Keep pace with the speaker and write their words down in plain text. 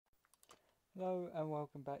Hello and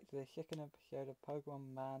welcome back to the second episode of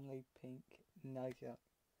Pokemon Manly Pink Nuzlocke.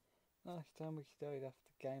 Last time we started off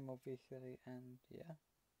the game obviously and yeah,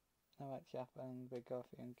 not much happened. We got a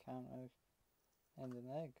few encounters and an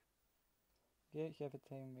egg. Let's have a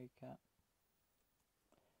team recap.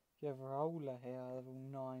 You have Roller here, level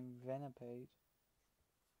 9 Venipede.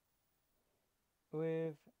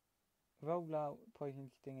 With Rollout,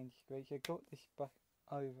 Poison Sting and Screech, I got this back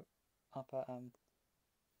over up at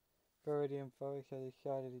Viridian Forest, so I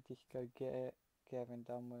decided to just go get it, get everything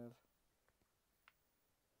done with.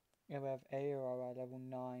 We have Aero at level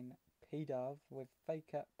 9, P-Dove with Fake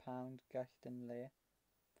Up, Pound, Gust and Leer.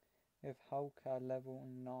 We have Hulk at level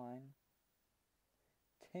 9,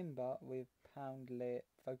 Timber with Pound, Leer,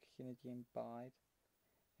 Focus Energy and Bide.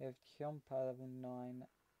 We have Chomp at level 9,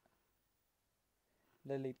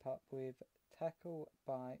 Lillipup with Tackle,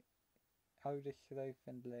 Bite, Odor, Sleuth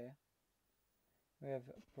and Leer. We have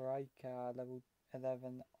Breaker at level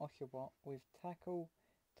 11, Oshawott with Tackle,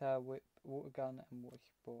 Tail Whip, Water Gun and Water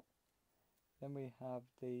Sport. Then we have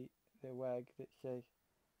the wag that says,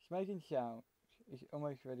 it's making sound, it's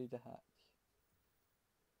almost ready to hatch.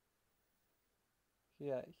 So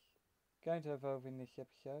yeah, it's going to evolve in this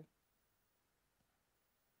episode.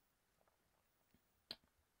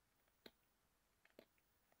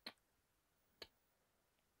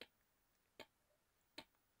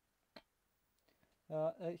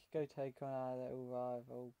 Let's go take on our little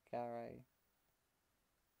rival, Gary.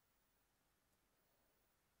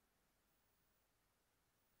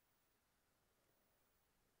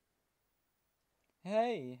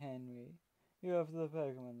 Hey, Henry. You're off to the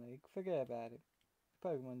Pokemon League. Forget about it.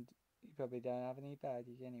 Pokemon, you probably don't have any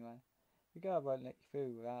badges anyway. The guard won't let you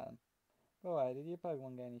through without them. But why, did your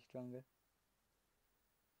Pokemon get any stronger?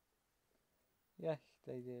 Yes,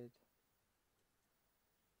 they did.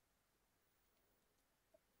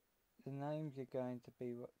 The names are going to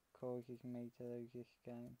be what causes me to lose this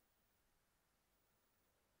game.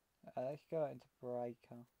 Let's go into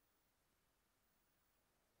Breaker.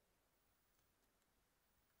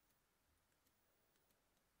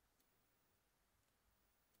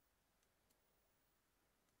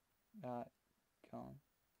 Right, gone.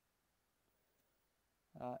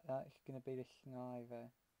 That's going to be the Sniver. There.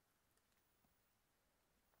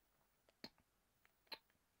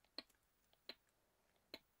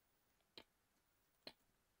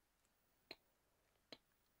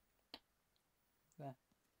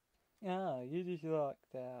 Ah, you just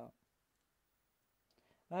locked out.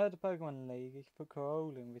 I heard the Pokemon League is for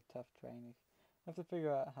crawling with tough trainers. I have to figure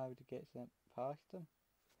out how to get them past them.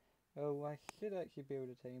 Oh, I should actually build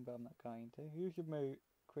a team, but I'm not going to. You should move,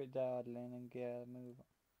 quit dawdling and get a move on.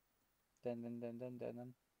 Dun dun dun dun dun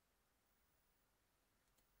dun.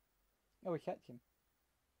 Oh, we catch him.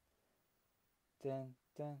 Dun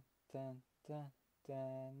dun dun dun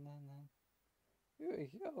dun dun dun. Ooh,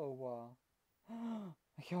 it's Yowa.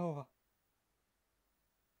 Yowa.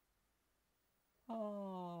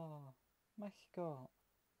 Oh, mascot.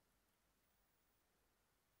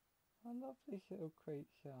 I love this little creature.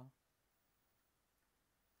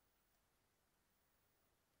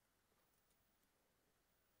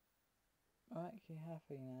 I'm actually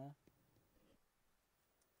happy now.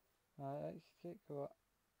 Right, let's check what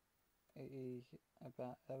it is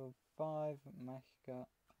about. Level 5 mascot.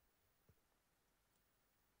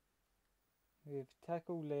 With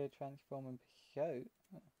Tackle, Leer, Transform and Pursuit.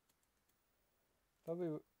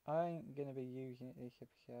 Probably I ain't gonna be using it this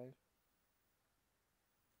episode.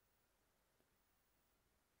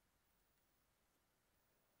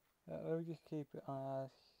 We'll just keep it on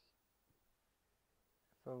us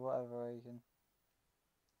for whatever reason.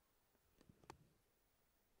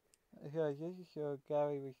 Okay, this is sure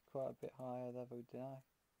Gary was quite a bit higher level than I.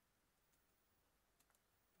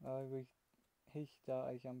 Well, his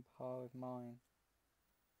start is on par with mine.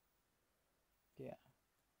 Yeah.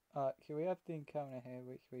 Alright, so we have the encounter here,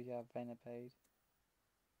 which we have Venipede.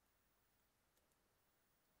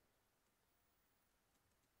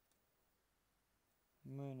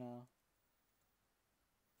 Muna.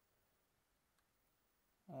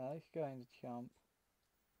 Let's go into Chomp.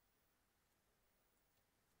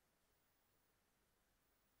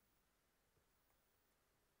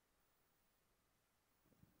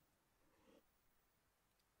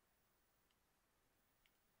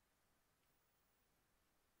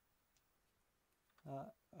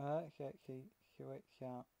 Let's actually switch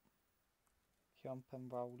out Chomp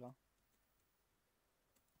and Roller.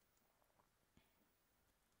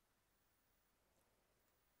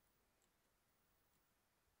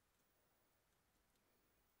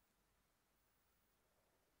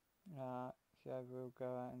 So we'll go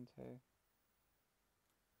out into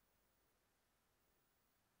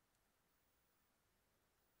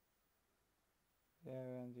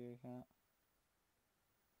around you, cat.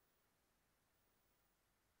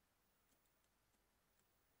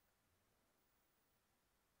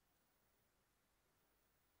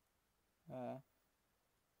 Damn.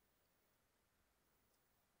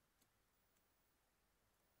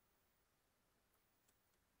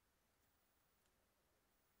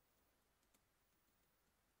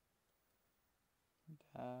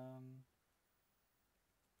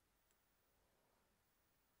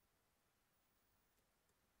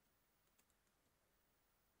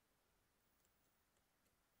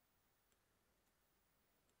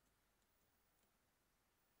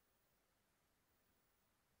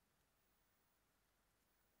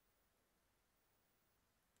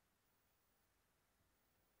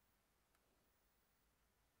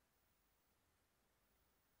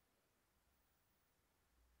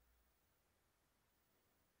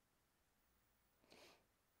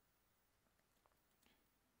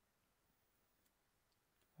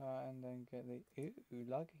 And then get the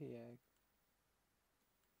lucky egg.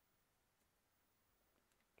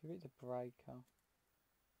 Give it the breaker.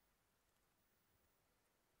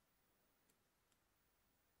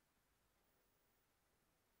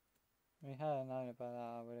 We had known about that,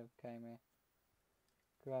 I would have came here,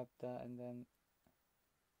 grabbed that, and then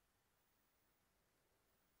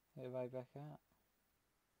hit it right back out.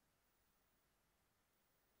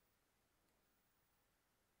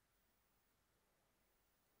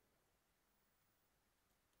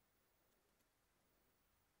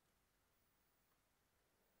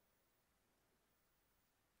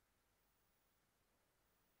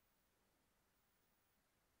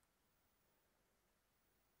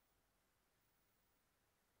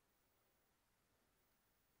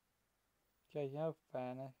 Okay, no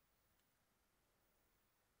fairness.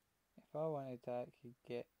 If I wanted to actually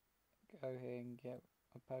go here and get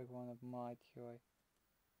a Pokemon of my choice,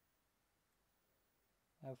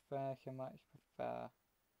 no fairness, I much prefer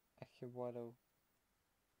a Shawaddle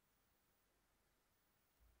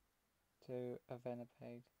to a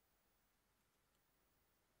Venipede.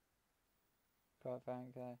 Quite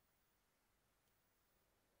frankly.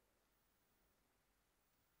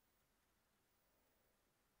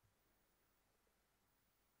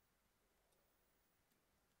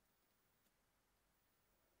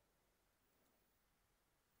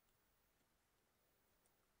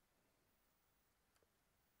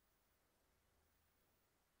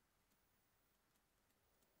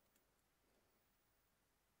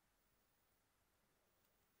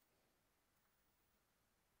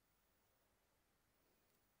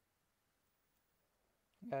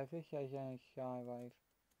 Yeah, this is only Skywave.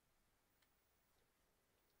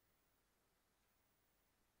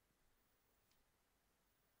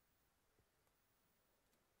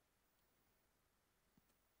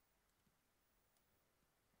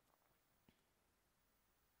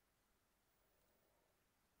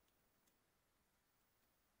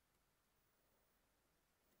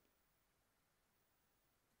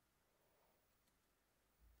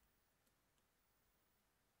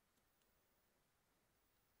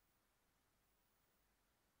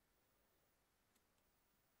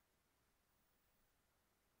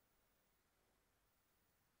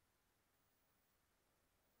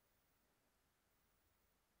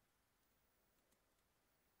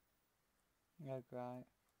 Yeah, great.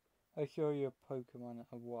 I saw your Pokemon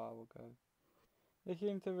a while ago. They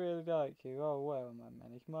seem to really like you. Oh well, my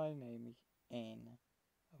man, my name is N.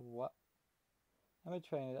 What? I'm a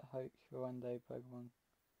trainer that hopes for one day Pokemon.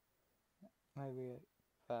 Maybe a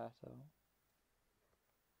Battle.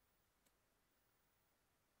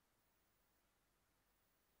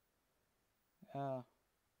 Ah,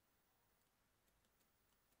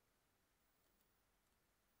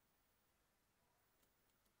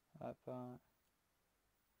 that part.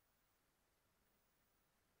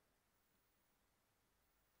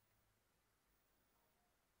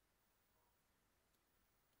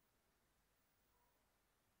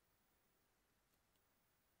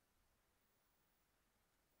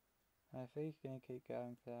 I think he's gonna keep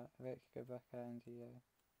going for that. Let's go back out into you.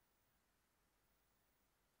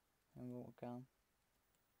 And water gun.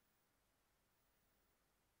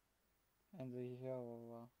 And the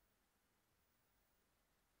Chihuahua.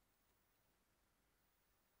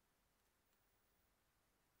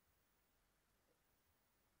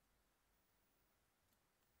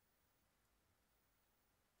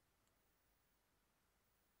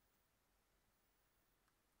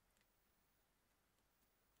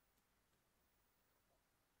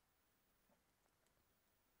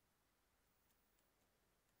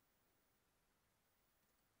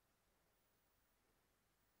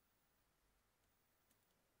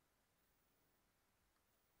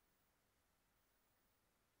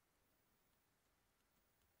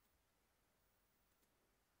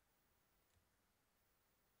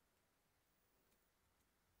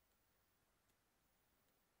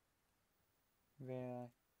 Really.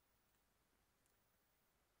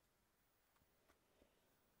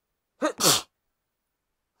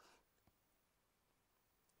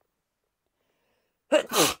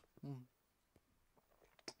 Mm.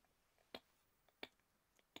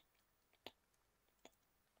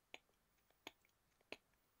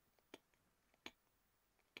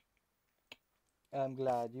 I'm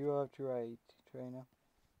glad you are right, trainer.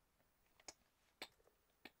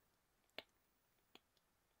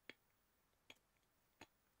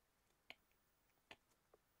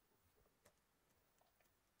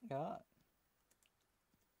 Yeah.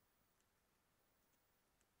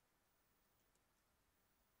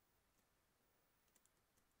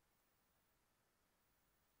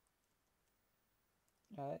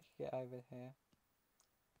 Let's get over here.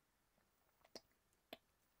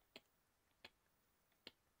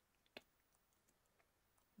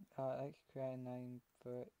 Let's create a name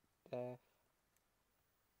for it. Death.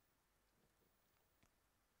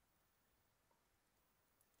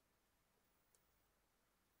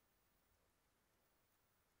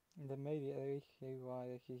 And immediately see why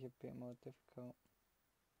this is a bit more difficult.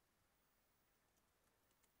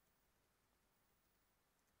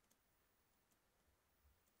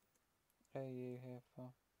 What are you here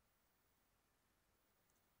for?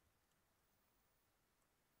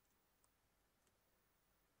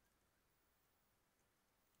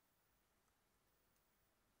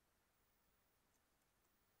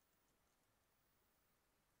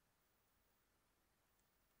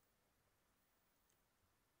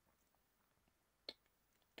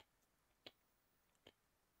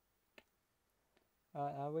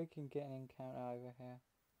 Now we can get an encounter over here.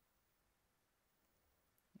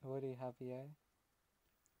 What do you have here?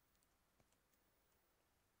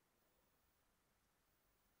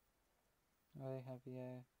 What do you have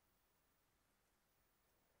here?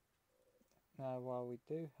 Now while we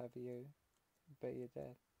do have you, but you're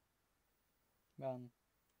dead. Run.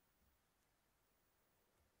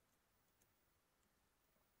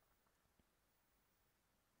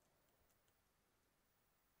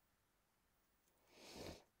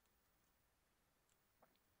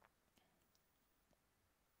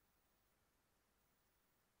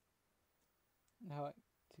 How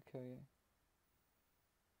to kill you?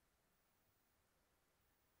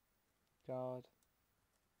 God.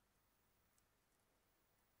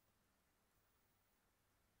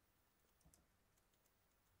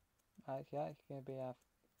 Actually, that's gonna be our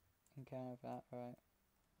encounter for that, right?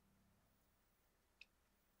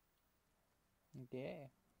 Yeah.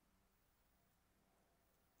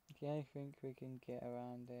 Okay, I think we can get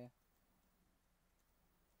around there.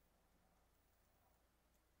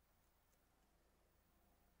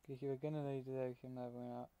 Because you're gonna need the ocean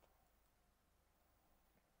leveling up.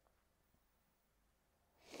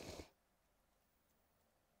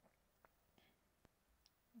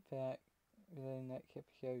 For the next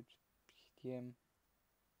episode's gym.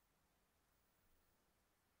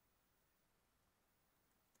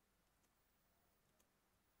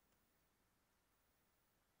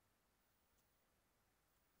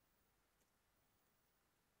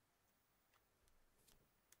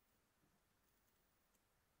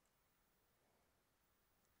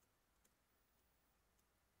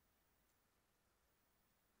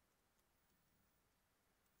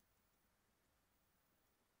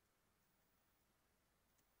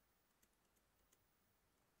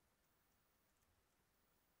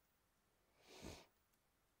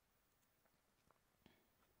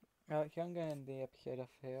 Right, so I'm going to end the episode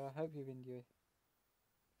off here. I hope you've enjoyed.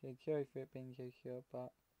 Yeah, sorry for it being so short,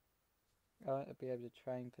 but I want to be able to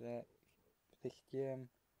train for this gym.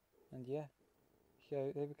 And yeah,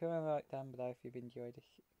 so leave a comment right down below if you've enjoyed this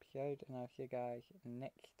episode, and I'll see you guys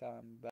next time. Bye.